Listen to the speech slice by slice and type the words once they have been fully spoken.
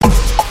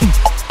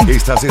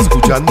Estás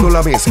escuchando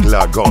la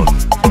mezcla con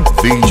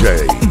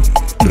DJ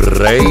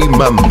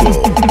RayMambo.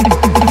 Yo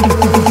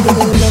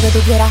te doy lo que tú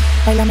quieras,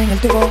 bailame en el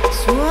tubo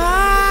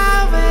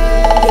suave.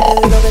 Yo te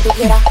doy lo que tú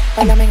quieras,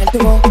 bailame en el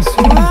tubo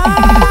suave.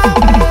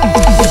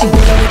 Yo te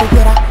doy lo que tú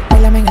quieras,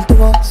 bailame en el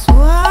tubo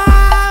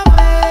suave.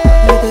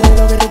 Yo te doy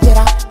lo que tú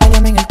quieras,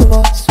 bailame en el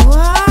tubo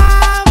suave.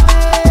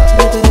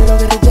 Yo te doy lo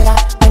que tú quieras,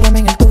 bailame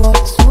en el tubo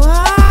suave.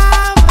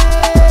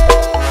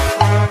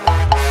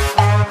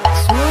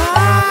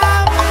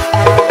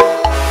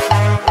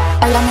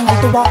 Bailame en el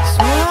tubo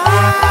suave.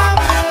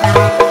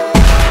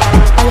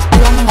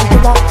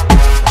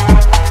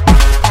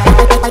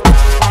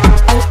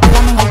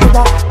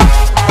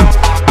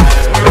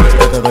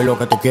 Lo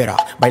que tú quieras,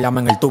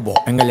 bailame en el tubo.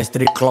 En el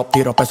street club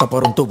tiro peso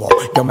por un tubo.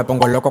 Yo me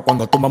pongo loco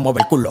cuando tú me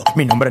mueves el culo.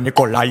 Mi nombre es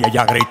Nicolás y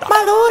ella grita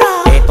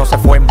Madura. Esto se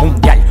fue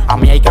mundial. A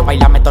mí hay que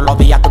bailarme todos los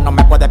días, tú no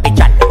me puedes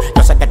pichar.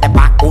 Yo sé que te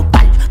va a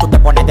gustar. Tú te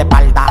pones de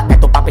espalda, que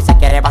tu papi se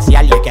quiere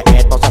vaciar. Y es que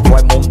esto se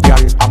fue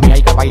mundial. A mí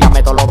hay que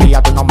bailarme todos los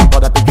días, tú no me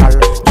puedes pichar.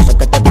 Yo sé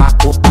que te va a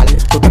gustar.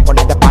 Tú te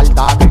pones de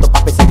espalda, que tu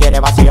papi se quiere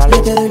vaciar.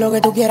 Yo te doy lo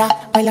que tú quieras,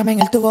 bailame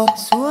en el tubo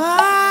suave.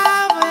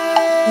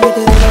 Yo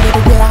te doy lo que tú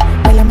quieras,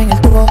 bailame en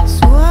el tubo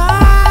suave.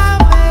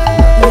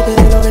 Yo te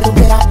doy lo que tú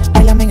quieras,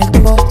 bailame en el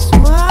tubo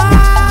suave.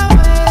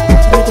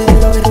 Yo te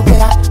doy lo que tú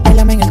quieras,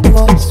 bailame en el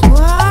tubo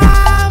suave.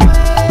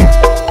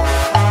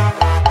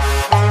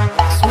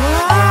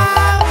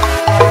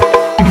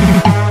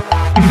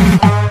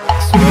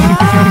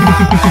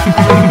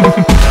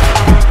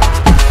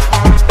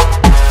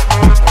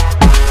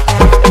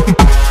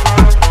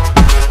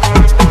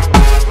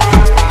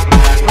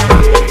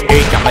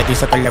 Ella me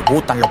dice que le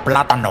gustan los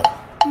plátanos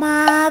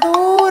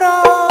Maduro.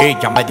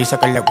 Ella me dice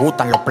que le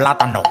gustan los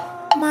plátanos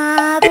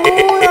Maduro.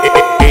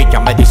 Ella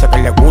me dice que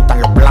le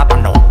gustan los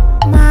plátanos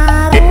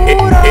Maduro.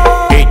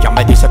 Ella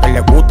me dice que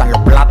le gustan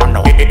los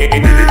plátanos.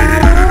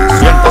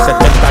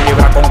 170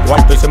 libras con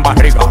cuarto y sin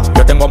barriga.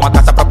 Yo tengo más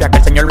casa propia que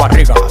el señor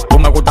Barriga. Tú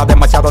me gustas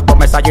demasiado, tú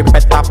me sales y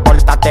pesta.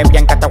 Pórtate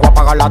bien que te voy a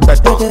pagar la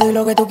testa. Yo te doy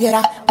lo que tú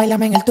quieras,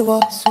 bailame en el tubo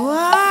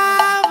suave.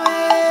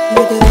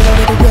 Yo te doy lo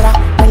que tú quieras,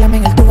 bailame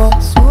en el tubo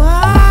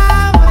suave.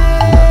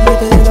 Yo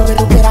te doy lo que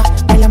tú quieras,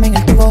 bailame en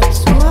el tubo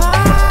suave.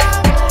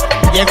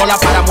 Llegó la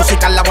para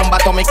musical, la bomba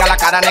atómica, la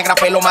cara negra,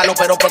 pelo malo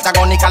pero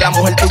protagónica. La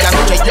mujer tuya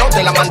anoche yo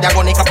te la mandé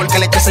agónica porque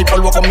le eché 6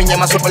 polvo con mi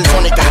ñema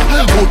supersónica.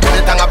 Ustedes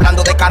están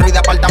hablando de carro y de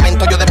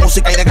apartamento, yo de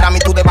música y de Grammy,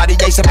 tú de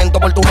varilla y cemento.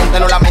 Por tu gente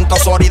lo lamento,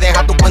 sorry,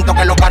 deja tu cuento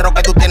que los carros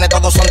que tú tienes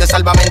todos son de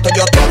salvamento.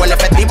 Yo tengo el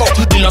efectivo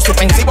y los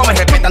ofensivos me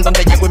respetan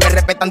donde llego y me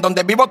respetan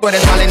donde vivo. Tú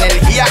eres mala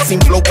energía, sin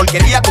flow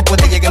porquería. Tú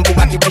puedes llegar en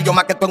Bugatti, brillo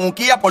más que tú en un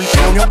Kia, porque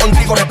la unión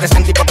contigo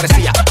representa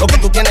hipocresía. Lo que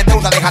tú tienes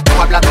deuda, deja tu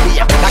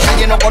habladuría. La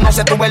calle no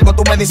conoce tu verbo,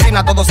 tu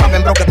medicina. Todos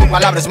saben, bro, que tu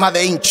palabra es más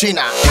de in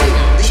China.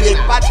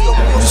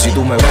 Si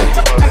tú me ves,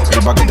 el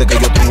paquete que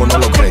yo tengo no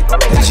lo crees.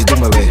 Y si tú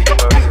me ves,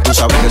 tú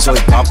sabes que soy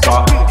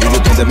papá. Y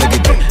yo te me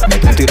quité,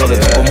 mete un tiro de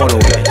ti como lo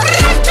ves.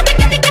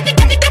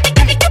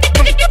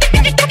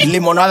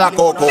 Limonada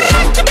coco.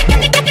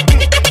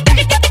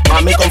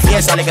 Mami,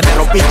 confiésale que te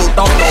rompí tu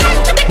tonto.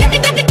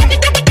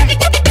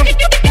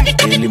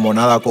 Y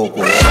limonada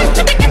coco.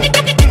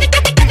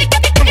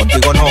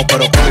 Contigo no,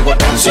 pero conmigo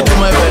tampoco. Si tú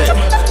me ves,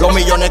 los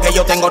millones que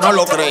yo tengo no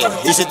lo crees.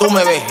 Y si tú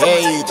me ves,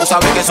 hey, tú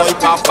sabes que soy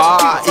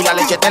papá. Y la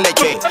leche te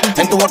leche,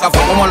 en tu boca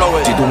fue como lo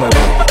ves. Si tú me ves,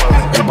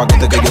 el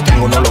paquete que yo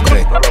tengo no lo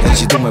crees. Y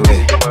si tú me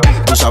ves,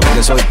 tú sabes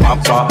que soy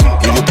papá.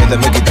 Y yo te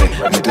me quité,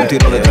 mete un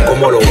tiro de ti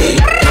como lo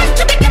ves.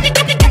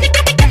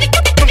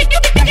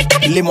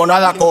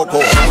 Limonada coco.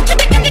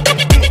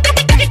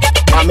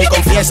 Mami,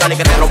 confiésale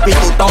que te rompí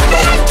tu tonto.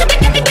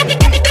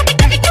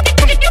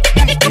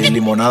 Y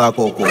limonada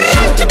coco.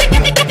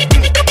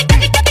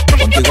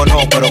 Contigo no,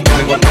 pero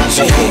conmigo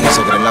tampoco.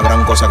 Se creen la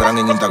gran cosa, gran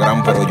en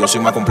Instagram, pero yo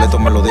soy más completo,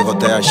 me lo dijo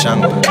Tea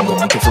Shan.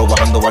 Con tu flow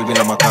bajando Barbie en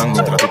la Macán.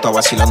 Mientras tú estás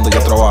vacilando, yo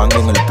trabajando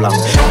en el plan.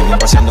 Venían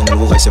paseando en el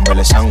Buga y se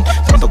embelezan.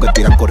 Tanto que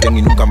tiran, corrían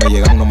y nunca me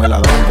llegan, no me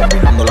la dan.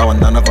 Combinando la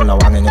bandana con la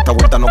van. En esta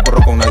vuelta no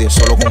corro con nadie,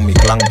 solo con mi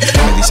clan.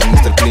 Me dicen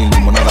Mr. Clean,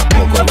 limonada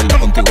poco. Es verdad,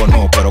 contigo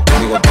no, pero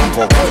conmigo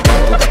tampoco.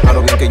 Tú estás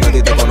claro bien que yo a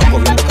ti te conozco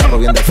bien de carro,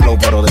 bien de flow,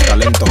 pero de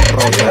talento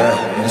roto.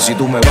 Y si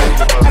tú me ves,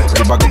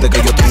 el paquete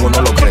que yo tengo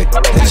no lo crees.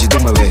 Y si tú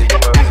me ves,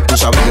 tú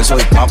sabes que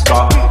soy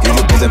papá. Y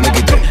yo te me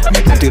quité,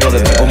 mete un tiro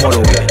de ti como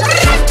lo ves.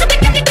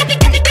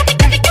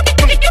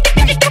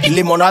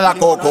 Limonada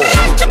coco.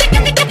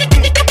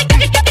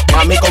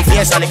 Mami,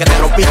 confiésale que te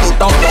rompí tu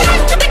tonto.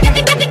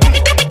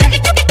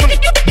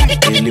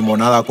 Y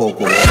limonada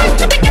coco.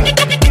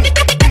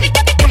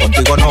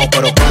 Contigo no,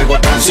 pero conmigo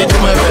tampoco. Si tú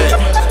me ves,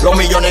 los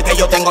millones que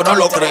yo tengo no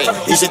lo crees.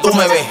 Y si tú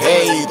me ves,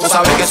 hey, tú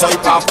sabes que soy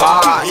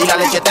papá. Y la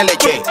leche te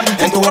leche,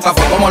 en tu boca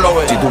fue como lo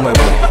ves. Si tú me ves,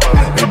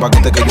 el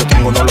paquete que yo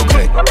tengo no lo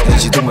crees. Y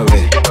si tú me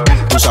ves,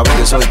 tú sabes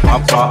que soy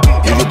papá.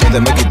 Y yo te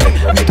me quité,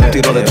 mete un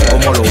tiro de ti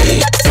como lo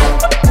ves.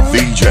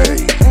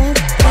 DJ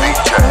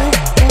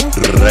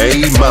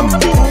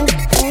RayMambo.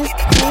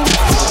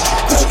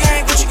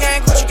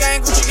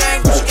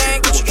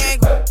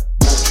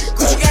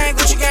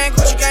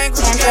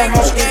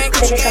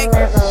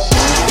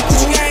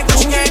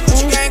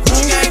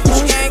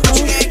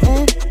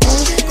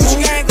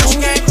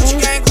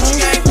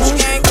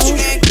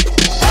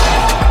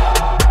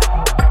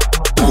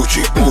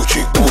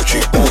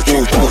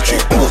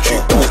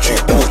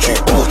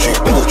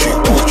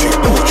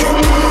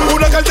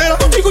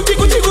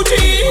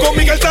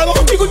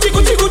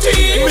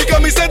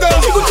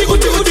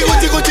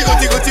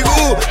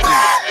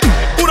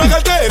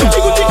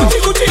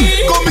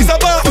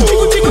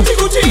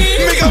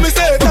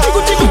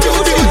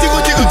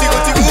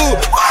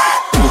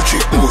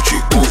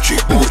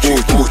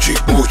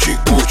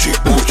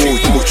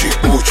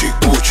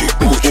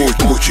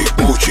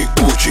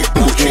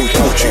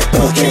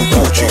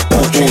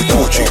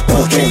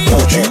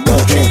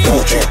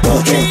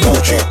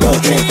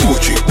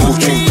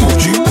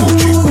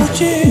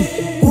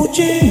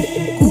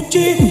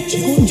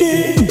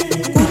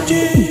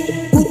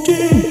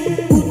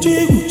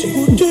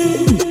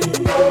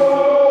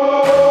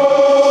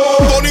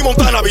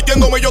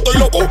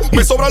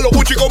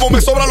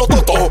 me sobran los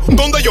totos.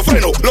 Donde yo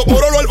freno, los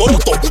poros lo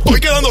alboroto. Estoy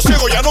quedando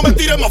ciego, ya no me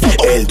tires más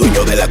fotos. El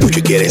dueño de la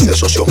Gucci quiere ser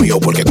socio mío,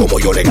 porque como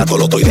yo le gato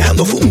lo estoy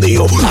dejando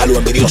fundido. A lo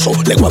envidioso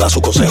le voy a dar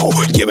su consejo.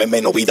 Llévenme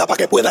menos vida para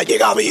que pueda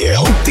llegar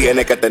viejo.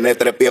 Tiene que tener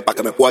 3 pies para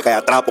que me pueda caer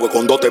atrás, porque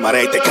con 2 te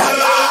mareas y te caes.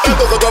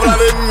 Tanto que tú hablas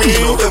de mí,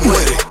 no te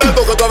mueres.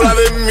 Tanto que tú hablas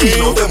de mí,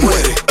 no te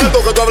mueres.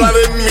 Tanto que tú hablas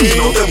de mí,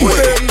 no te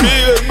mueres.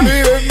 De mí.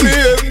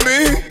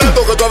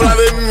 Tanto que tú hablas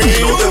de mí,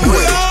 no te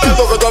mueres.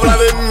 Tanto que tú hablas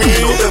de mí,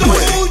 no te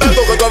mueres.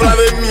 Tanto que tú hablas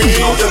de mí,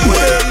 no te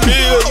mueres.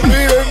 De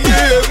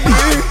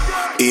mí.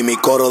 Y mi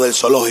coro del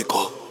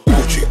zoológico.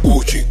 Gucci,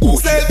 Gucci,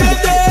 Gucci.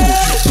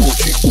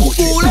 Gucci,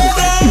 Gucci,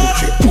 Culebra,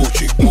 Gucci,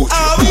 Gucci,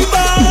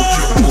 Aviva,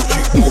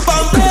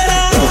 Pantera,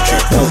 Gucci,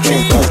 Gucci,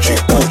 Gucci,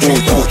 Gucci,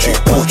 Gucci,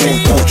 Gucci,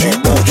 Gucci, Gucci,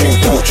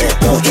 Gucci, Gucci,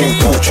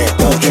 Gucci,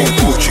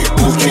 Gucci,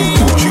 Gucci,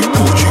 Gucci,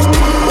 Gucci.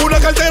 una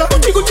cartera,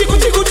 Gucci, Gucci,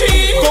 Gucci, Gucci.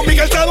 con mi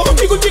calzado,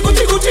 Gucci, Gucci,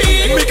 Gucci,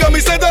 Gucci. mi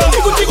camiseta,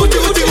 Gucci, Gucci,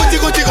 Gucci,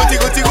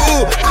 Gucci.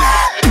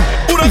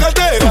 una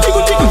cartera, Gucci,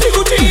 Gucci, Gucci,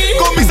 Gucci.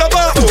 con mis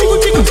zapatos,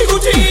 Gucci, Gucci,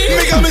 Gucci.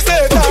 mi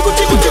camiseta,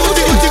 Gucci, Gucci,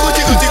 Gucci,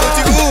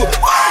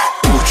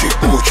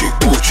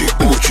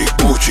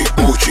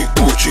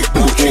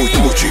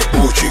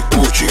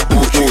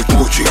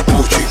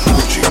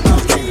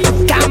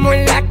 Estamos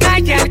en la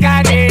calle al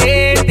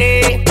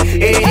garete,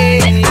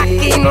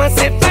 aquí no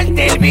hace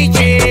falta el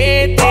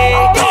billete.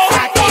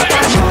 Aquí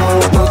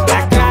estamos, no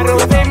está claro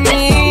de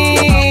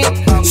mí.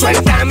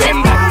 Suéltame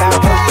en bata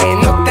porque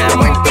no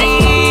estamos en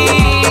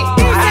ti.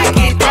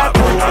 Aquí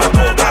estamos, aquí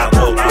estamos,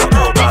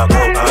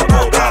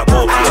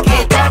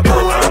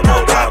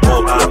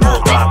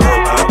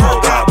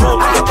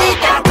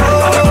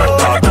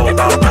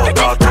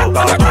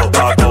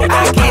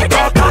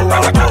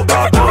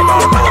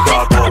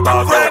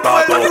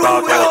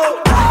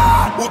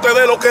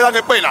 ustedes lo quedan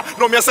en pena,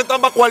 no me aceptan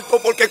más cuarto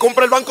porque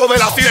compré el banco de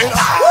la sirena.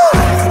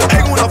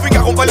 En una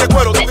finca con par de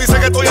cuero, tú dices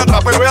que estoy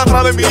atrás, pero es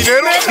atrás de mi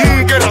dinero.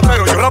 Que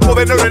ratero, yo rapo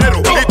de enero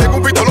y tengo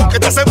un pistolón que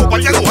te hacemos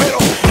par de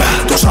agujeros.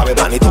 Tú sabes,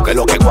 manito, que es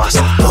lo que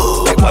pasa.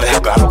 Te voy a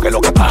dejar claro que es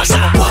lo que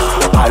pasa.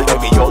 Par de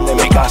millones en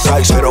mi casa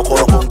y 0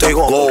 coro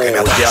contigo. Que me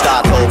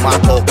atrasa. Toma,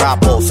 toca,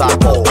 posa,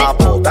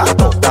 apo,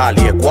 dato,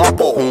 dale, es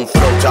guapo. Un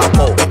flow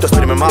chapo, esto es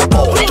primer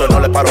mapo. Yo no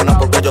le paro nada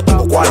porque yo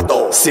tengo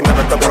cuarto. Si me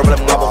meto en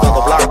problema, un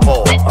abogado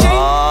blanco.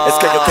 Es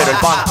que yo quiero el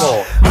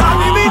banco.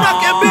 Adivina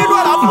quién vino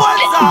a la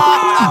fuerza.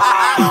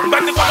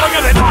 24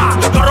 años de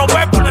edad, lo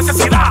robé por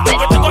necesidad.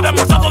 Porque tengo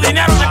demasiado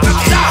dinero en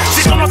cantidad.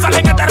 Si tú no sales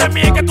en este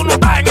remix es que tú no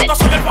estás en esto.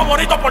 Soy el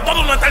favorito por toda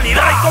una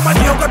eternidad. Rico me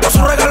dijo que esto es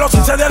un regalo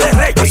sin sede de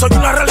rey. Que soy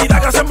una realidad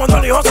gracias a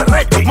Manuel y José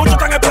Rey. Muchos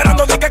están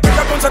esperando de que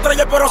yo con se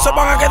estrelle, pero se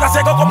van a quedar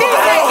secos como los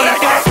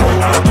reyes.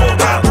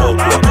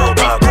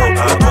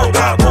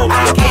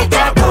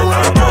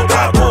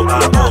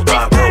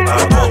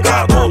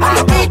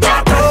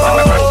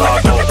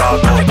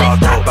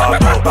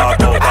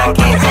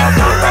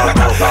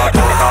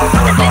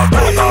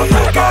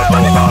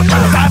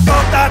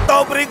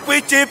 Tato, brinco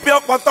y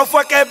chipio, ¿cuánto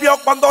fue que vio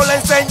cuando le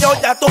enseñó?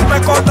 Ya tú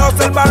me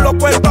conoces, el mal lo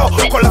cuento.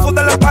 Con la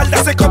funda en la espalda,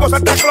 así como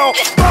Santa Claus.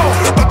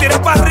 No tires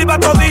para arriba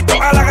todito,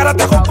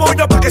 agárrate con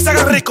puño para que se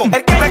haga rico.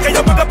 El que ve que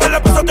yo me que le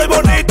puso estoy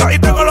bonito y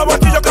tengo los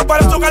bolsillos que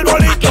parecen un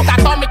arbolito. Aquí está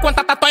todo mi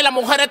cuenta, está toda y las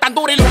mujeres tan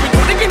duras y los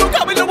millones que no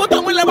caben, los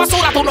botamos en la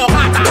basura. Tú no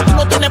gatas, tú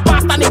no tienes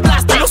pasta ni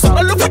plasta. Los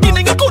hombres los que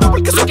tienen el culo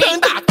porque son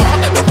lindas.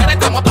 Todos de mujeres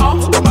estamos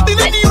todos, tú no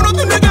tienes ni uno,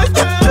 tú no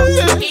gastas.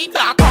 Aquí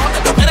está, todos de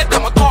mujeres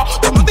estamos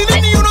todos, tú no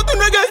tienes ni uno, tú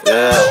no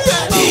gastas.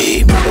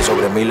 Y miles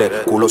sobre miles,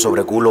 culo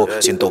sobre culo.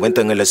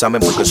 120 en el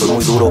examen porque soy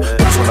muy duro.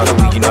 Persona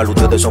original,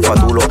 ustedes son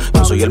fatulos.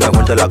 Yo soy el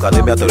mejor de la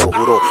academia, te lo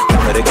juro.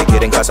 Mujeres que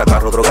quieren casa,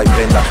 carro, droga y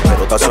prenda.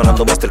 Pero está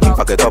sonando Mr. King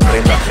pa' que tú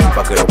aprendas.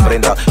 Pa' que lo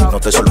prenda y no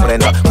te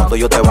sorprenda cuando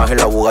yo te baje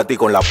la Bugatti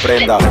con la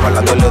prenda.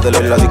 Rebalándole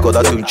del la disco,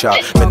 date un chat.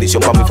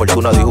 Bendición pa' mi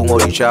fortuna, dijo un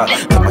orisha.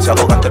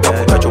 Demasiado gante pa'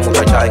 muchacho,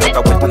 muchacha. En esta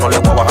vuelta no le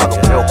voy a bajar, no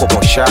creo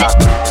como ya.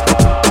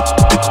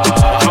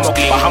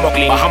 Bajamos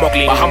clip, bajamos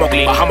clip, bajamos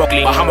clip, bajamos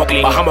clip, bajamos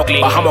clip, bajamos clip,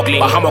 bajamos clip,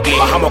 bajamos clip, bajamos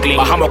clip,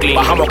 bajamos clip,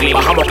 bajamos clip,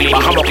 bajamos clip,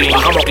 bajamos clip,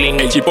 bajamos clip,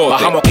 el chipote.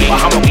 Bajamos clip,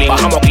 bajamos clip,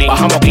 bajamos clip,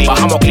 bajamos clip,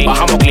 bajamos clip,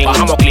 bajamos clip,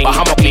 bajamos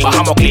clip, bajamos clip,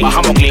 bajamos clip,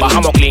 bajamos clip,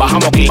 bajamos clip,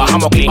 bajamos clip, bajamos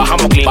clip,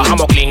 bajamos clip,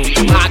 bajamos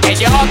clip. Más que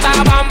yo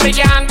estaban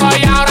brillando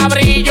y ahora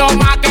brillo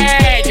más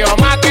que ellos,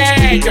 más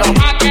que ellos,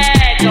 más que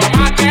ellos,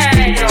 más que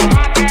ellos.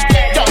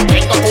 Yo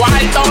tengo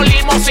cuarto,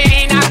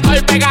 limosina,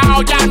 estoy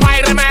pegado, ya no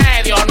hay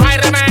remedio, no hay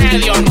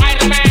remedio, no hay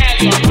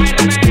remedio, no hay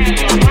remedio.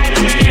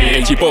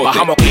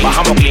 Bajamos clip,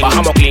 bajamos clip,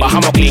 bajamos clip,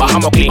 bajamos clip,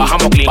 bajamos clip,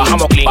 bajamos clip,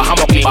 bajamos clip,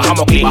 bajamos clip,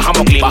 bajamos clip,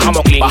 bajamos clip,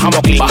 bajamos clip,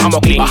 bajamos clip,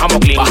 bajamos clip, bajamos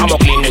clip, bajamos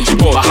clip, el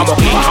chipote. Bajamos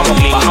clip,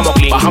 bajamos clip, bajamos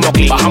clip, bajamos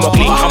clip,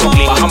 bajamos clip,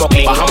 bajamos clip, bajamos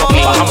clip, bajamos clip, bajamos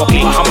clip,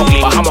 bajamos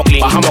clip, bajamos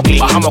clip, bajamos clip,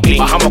 bajamos clip,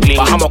 bajamos clip,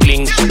 bajamos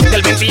clip.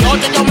 Del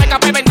 28 yo me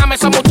escapé, vendame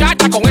esa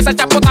muchacha, con esa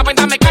chapota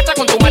vendame cacha,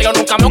 con tu Mario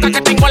nunca moca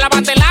que tengo la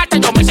bandelacha.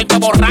 Yo me siento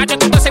borracho,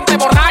 tú te sientes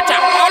borracha.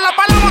 Con los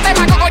palomos de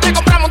Maco ya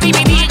compramos un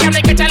DVD, ya no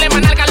hay que echarle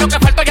más nalga, lo que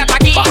faltó ya está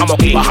aquí. Bajamos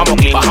clip, bajamos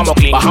clip, bajamos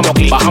clip, bajamos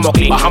clip, bajamos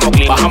clip, bajamos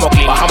clip, bajamos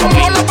clip, bajamos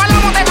clip. Con los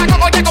palomos de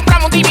Maco ya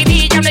compramos un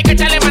DVD, ya no hay que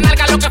echarle más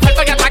nalga, lo que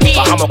faltó ya está aquí.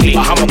 Bajamos clic,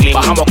 bajamos clic,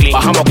 bajamos clic,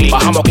 bajamos clic,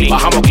 bajamos clic,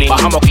 bajamos clic,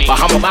 bajamos clic,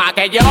 bajamos. Más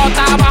que yo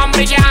estaban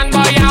brillando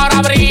y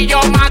ahora brillo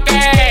más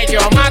que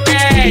yo, más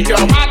que yo,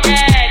 más que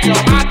yo,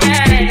 más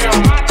que yo.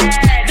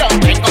 Yo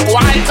tengo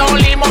cuarto,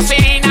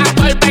 limosina,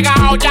 estoy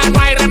pegado, ya no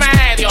hay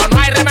remedio, no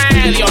hay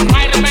remedio, no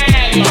hay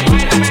remedio, no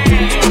hay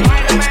remedio, no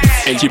hay remedio.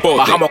 El chipote.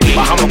 Bajamos clic,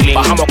 bajamos clic,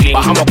 bajamos clic,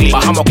 bajamos clic,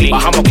 bajamos clic,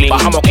 bajamos clic,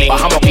 bajamos clic,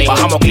 bajamos clic,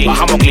 bajamos clic,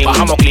 bajamos clic,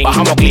 bajamos clic,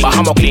 bajamos clic,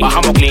 bajamos clic,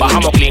 bajamos clic,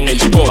 bajamos clic, el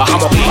chipote.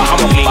 Bajamos clic,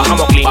 bajamos clic,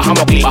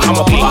 bajamos clic,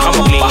 bajamos clic,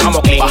 bajamos clic,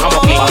 bajamos clic,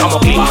 bajamos clic, bajamos clic,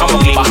 bajamos clic, bajamos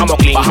clic, bajamos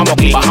clic, bajamos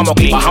clic, bajamos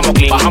clic, bajamos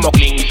clic, bajamos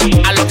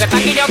clic. A los que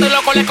están guillados y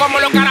locos les como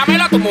los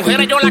caramelos. A tus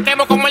mujeres yo las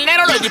quemo como el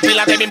nero. Los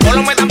pilas de mi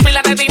polo me dan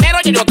pilas de dinero.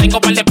 Yo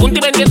tengo par de puntos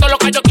y vendiendo lo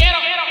que yo quiero.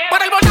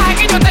 Por el voltaje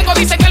que yo tengo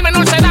dicen que el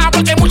menor se da,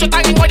 porque muchos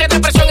están en ollas de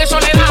presión en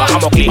soledad.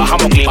 Bajamos clic,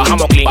 bajamos clic,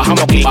 bajamos clic,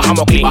 bajamos clic,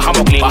 bajamos clic,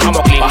 bajamos clic,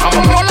 bajamos clic,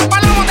 bajamos clic. Con los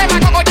palomos de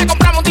Macoco ya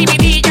compramos un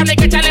DVD. Ya no hay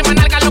que echarle más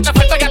nalga, lo que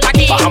faltó ya está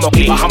aquí. Bajamos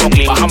clic, bajamos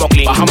clic, bajamos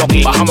clic, bajamos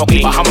clic, bajamos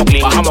clic, bajamos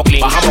clic, bajamos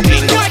clic, bajamos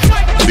clic.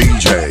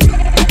 DJ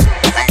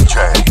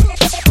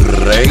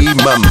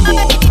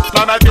RayMambo.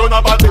 Me metió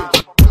una patilla,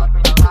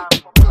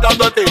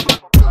 dando estilla.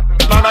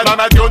 Me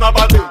metió una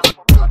patilla,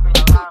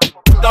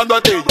 dando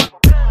estilla.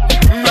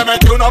 Me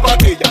metió una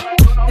patilla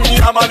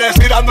y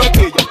amanecí dando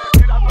estilla.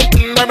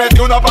 Me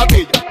metió una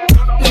patilla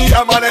y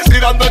amanecí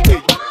dando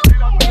estilla.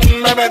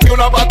 Me metió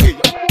una patilla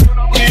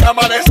y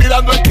amanecí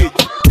dando estilla.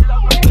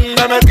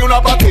 Me metió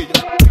una patilla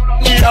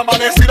y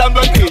amanecí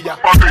dando estilla.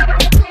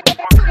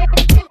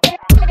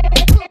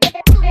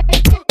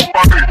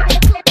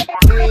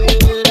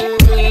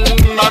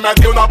 Me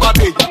metí una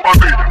patilla.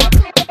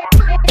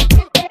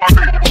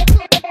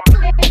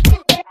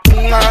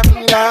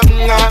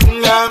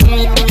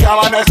 Y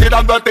amanecí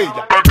dando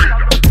estilla.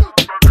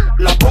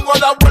 La pongo a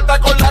dar vuelta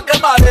con la que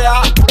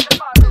marea.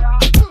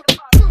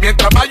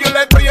 Mientras más yo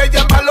le doy,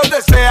 ella más lo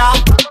desea.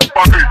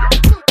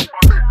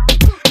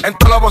 En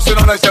todos los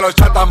bocinones se los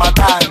chata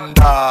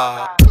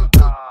matando.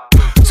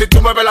 Si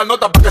tú me ves la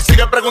nota, ¿para que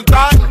sigues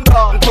preguntando?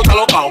 Tú estás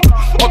locao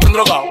o te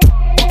drogao.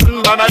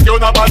 Me metí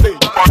una patilla,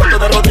 ponte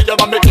de rodillas,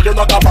 mami, que yo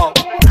no he acabado.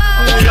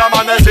 Y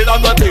amanecí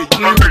dando a ti.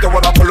 Te voy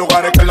a dar por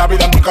lugares que en la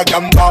vida nunca te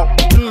han dado.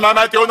 Me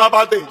metí una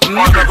patilla,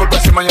 no me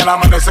culpes si mañana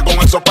amanece con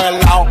eso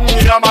pelado.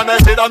 Y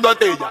amanecí dando a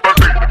ti.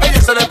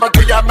 Ella se le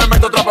pastilla, me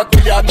meto otra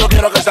pastilla. No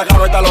quiero que se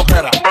acabe esta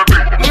loquera.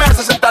 Me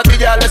hace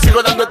sentadilla, le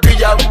sigo dando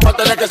estilla. Va a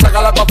tener que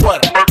sacarla para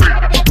afuera.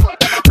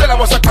 Te la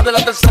voy a sacar de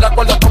la tercera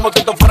cuerda como si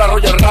esto fuera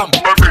Roger Rambo.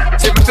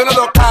 Si menciono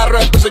dos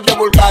carros, entonces yo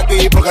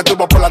Bugatti, porque tú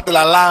vas por la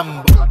tela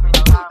Lambo.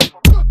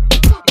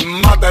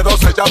 Más de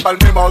 12 ya para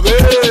el mismo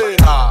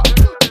día.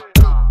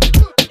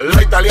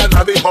 La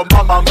italiana dijo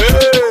mamma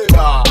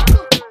mía.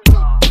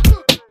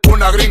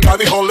 Una gringa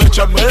dijo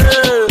leche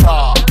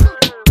mía.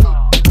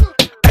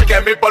 Es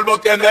que mi polvo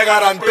tiene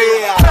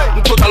garantía.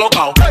 Tú estás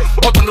locao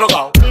o te han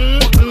drogao.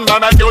 Me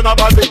metí una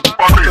patilla,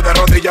 ponte de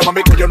rodillas,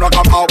 mami, que yo no he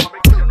acabado.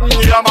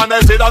 Y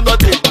amanecí dando a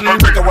ti.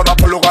 Te voy a dar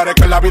por lugares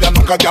que en la vida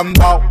nunca te han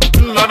dado.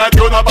 Me metí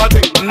una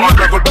patilla, no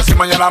te culpes si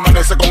mañana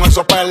amanece con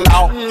eso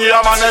pelado. Y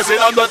amanecí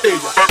dando a ti.